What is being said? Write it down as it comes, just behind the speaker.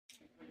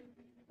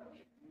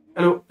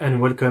Hello and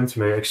welcome to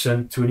my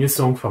reaction to a new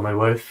song from my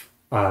wife,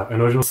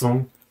 an original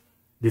song.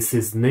 This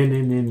is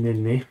Nene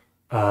Nene Ne,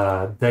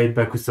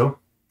 Daibakuso.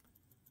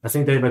 I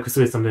think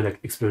Daibakuso is something like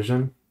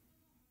explosion.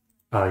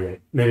 Yeah,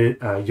 Nene,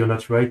 you're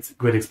not right,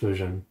 great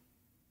explosion.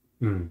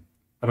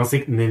 I don't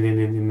think Nene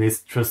Nene Ne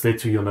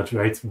translates to you're not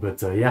right,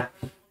 but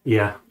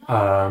yeah.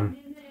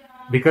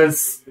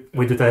 Because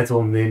with the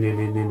title Nene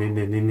Nene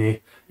Nene Nene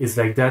is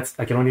like that,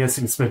 I can only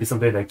assume it's maybe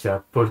something like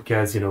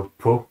podcast,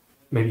 pro,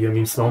 maybe a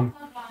meme song.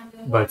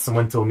 But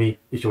someone told me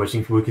if you're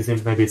watching for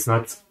Wikism, maybe it's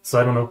not. So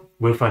I don't know.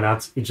 We'll find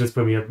out. It just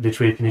premiered,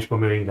 literally finished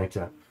premiering like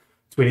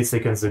 20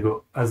 seconds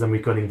ago as I'm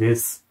recording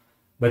this.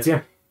 But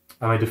yeah,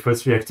 I'm the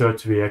first reactor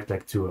to react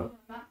like to,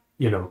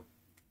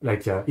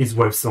 his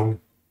wife's song.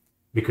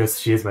 Because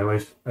she is my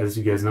wife, as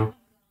you guys know.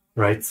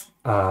 Right?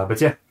 But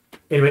yeah.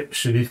 Anyway,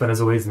 should be fun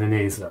as always.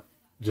 Nene is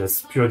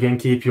just pure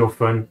Genki, pure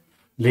fun.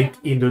 Link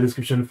in the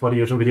description for the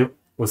original video.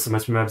 Also my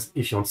stream apps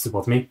if you want to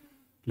support me.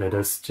 Let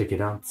us check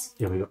it out.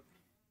 Here we go.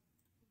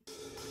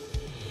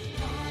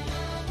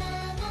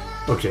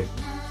 Okay,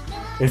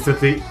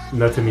 instantly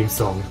not a meme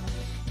song.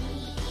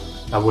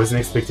 I wasn't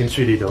expecting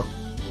 3D though.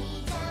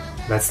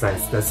 That's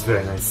nice, that's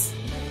very nice.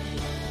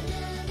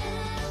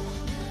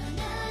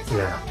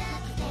 Yeah,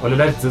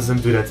 Hololive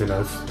doesn't do that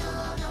enough.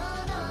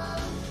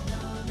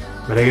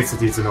 But I guess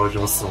it is an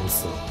original song,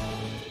 so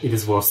it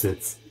is worth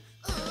it.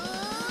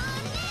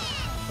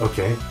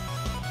 Okay.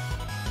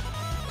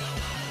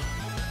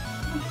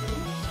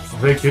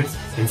 Very cute,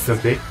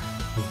 instantly.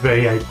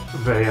 Very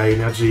high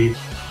energy.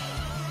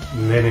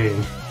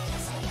 Nene.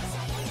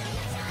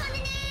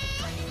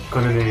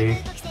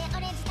 Konene.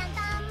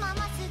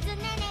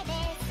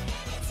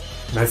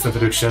 Nice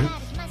introduction.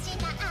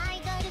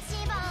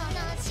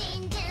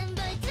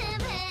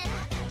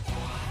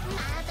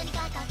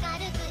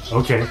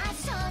 Okay.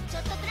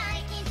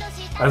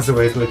 As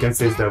always, what I can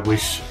say is that I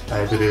wish I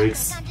had the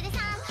lyrics.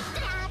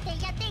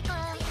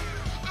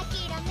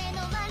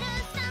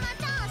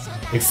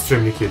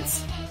 Extremely cute.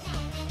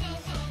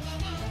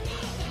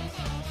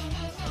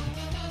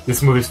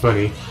 This move is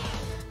funny.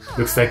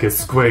 Looks like a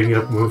squaring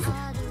up move.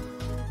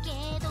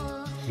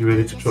 You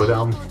ready to throw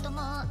down?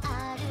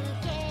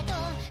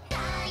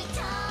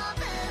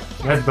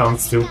 Nice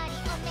bounce too.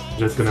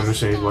 Just gonna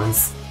mention it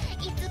once.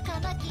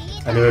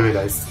 I never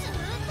realized.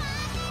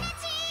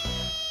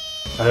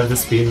 I love the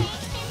spin.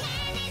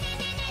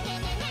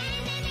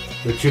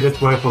 The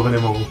cutest wife of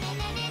them all.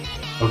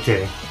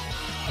 Okay.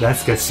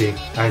 That's catchy.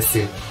 I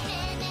see.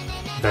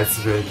 That's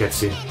very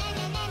catchy.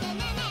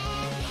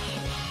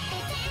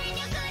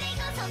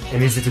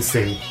 And easy to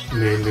sing.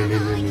 Ne, ne, ne,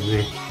 ne, ne,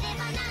 ne.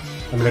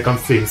 I mean, I can't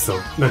sing,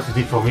 so not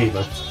easy for me,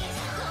 but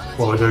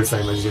for others,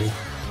 I imagine.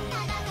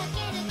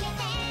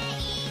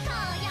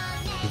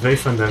 Very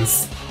fun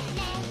dance.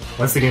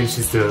 Once again,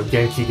 she's the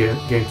Genki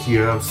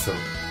girl, so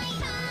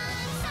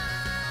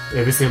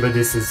everything about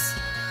this is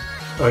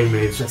her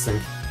image, I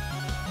think.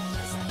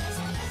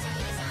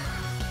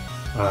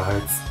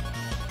 Alright.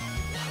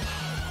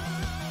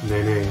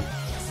 Nene.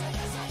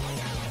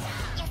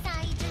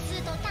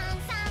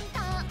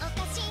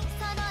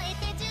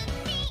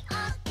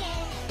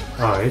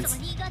 Alright.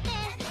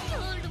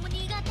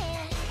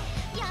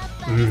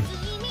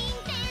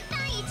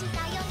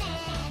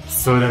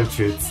 So damn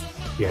cute.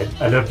 Yeah,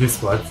 I love this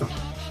part.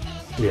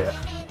 Yeah.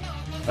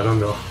 I don't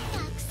know.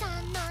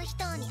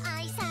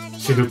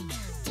 She looked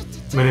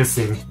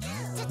menacing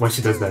when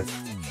she does that.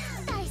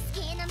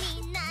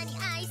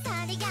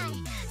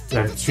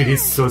 Yeah, 3D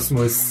is so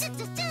smooth.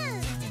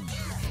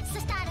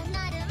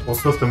 On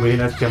se porte moyen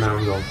at camera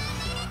angle.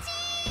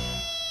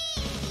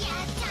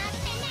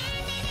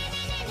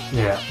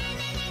 Yeah.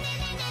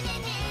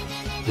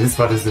 This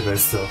part is the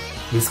best though.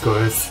 This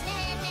chorus.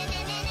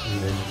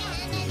 And then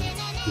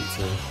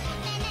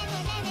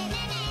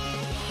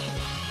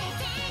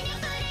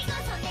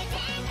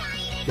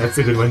that's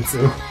a good one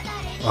too.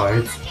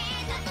 Alright.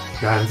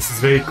 Yeah, this is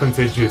very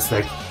contagious,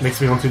 like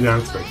makes me want to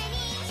dance, but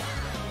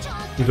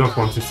you don't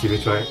want to see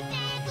it, right?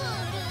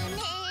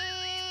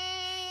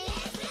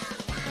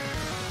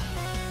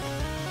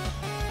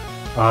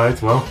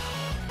 Alright, well.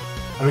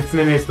 I mean, it's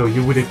Nene, so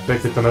you would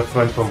expect a ton of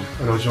fun from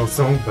an original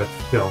song, but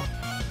still,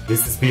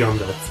 this is beyond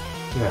that.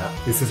 Yeah,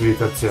 this is really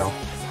top tier.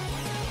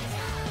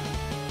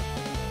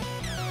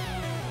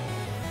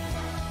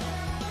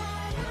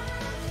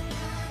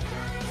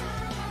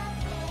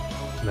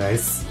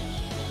 Nice.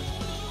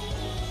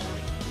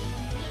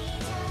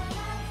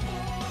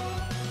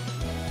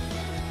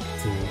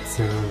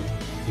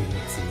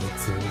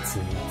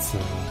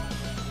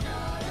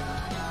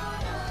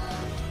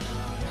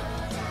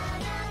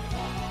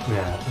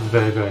 Yeah,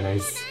 very, very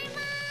nice.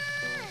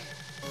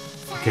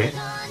 Okay.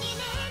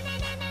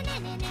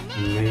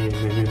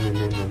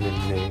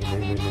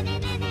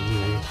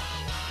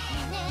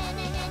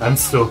 I'm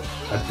slow.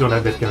 I don't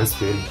have that kind of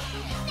speed.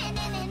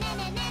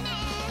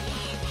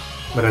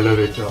 But I love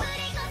it though.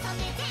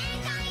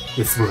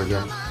 Let's move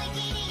again.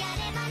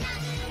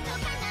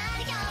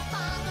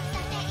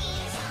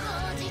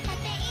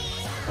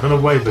 I don't know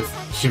why, but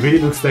she really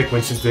looks like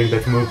when she's doing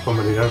that move from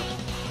Melina.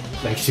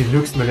 Like, she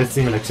looks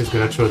menacing, like she's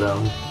gonna throw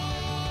down.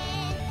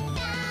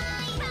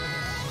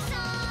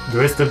 The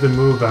rest of the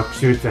moves are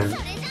cute and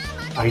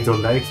I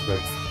don't like,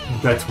 but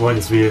that one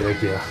is really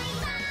like, yeah.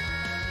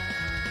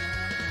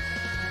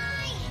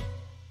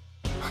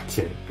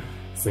 Okay,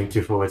 thank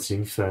you for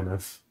watching, fair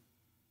enough.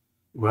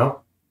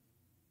 Well,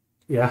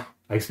 yeah,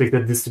 I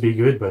expected this to be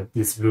good, but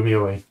this blew me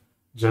away.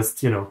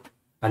 Just, you know,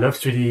 I love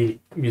 3D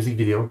music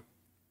video.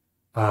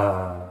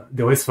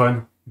 They're always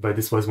fun, but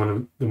this was one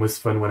of the most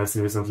fun one I've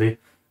seen recently.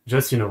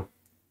 Just, you know,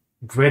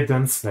 great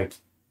dance, like,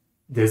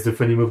 there's the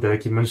funny move that I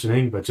keep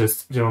mentioning, but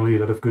just generally a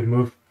lot of good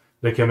move.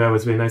 The camera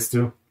was very nice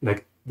too,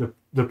 like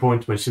the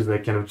point when she's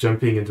like kind of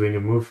jumping and doing a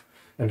move,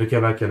 and the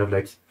camera kind of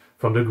like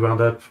from the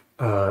ground up,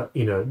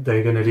 you know,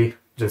 diagonally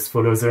just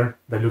follows her.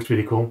 That looked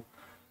really cool.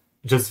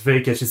 Just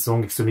very catchy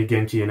song, extremely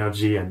Genki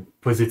energy and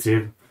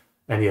positive.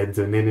 And yeah,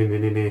 the Nene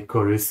Nene Nene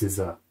chorus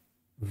is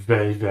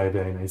very, very,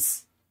 very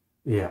nice.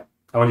 Yeah,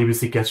 I only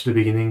really catch the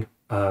beginning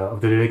of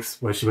the lyrics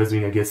where she was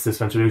doing, I guess,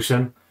 this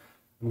introduction.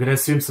 I'm gonna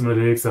assume some of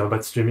the lyrics are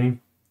about streaming,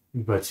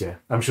 but yeah,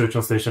 I'm sure the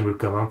translation will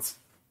come out.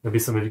 Maybe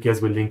some of you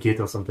guys will link it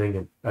or something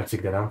and I'll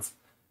check that out.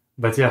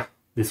 But yeah,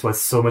 this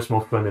was so much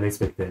more fun than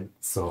expected.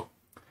 So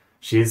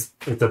she's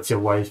a top tier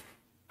wife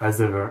as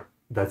ever,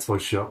 that's for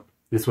sure.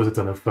 This was a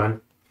ton of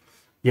fun.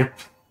 Yep,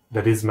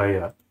 that is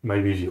my my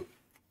review.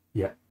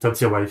 Yeah, top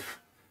tier wife.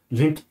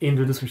 Link in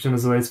the description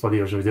as always for the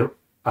original video.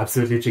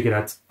 Absolutely check it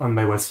out on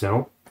my wife's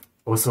channel.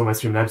 Also my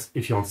Streamlabs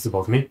if you want to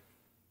support me.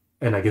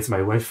 And I guess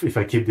my wife, if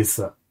I keep this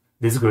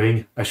this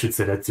going, I should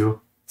say that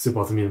too.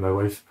 Support me and my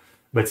wife.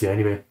 But yeah,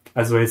 anyway,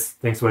 as always,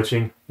 thanks for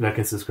watching, like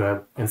and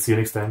subscribe, and see you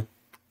next time.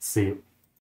 See you.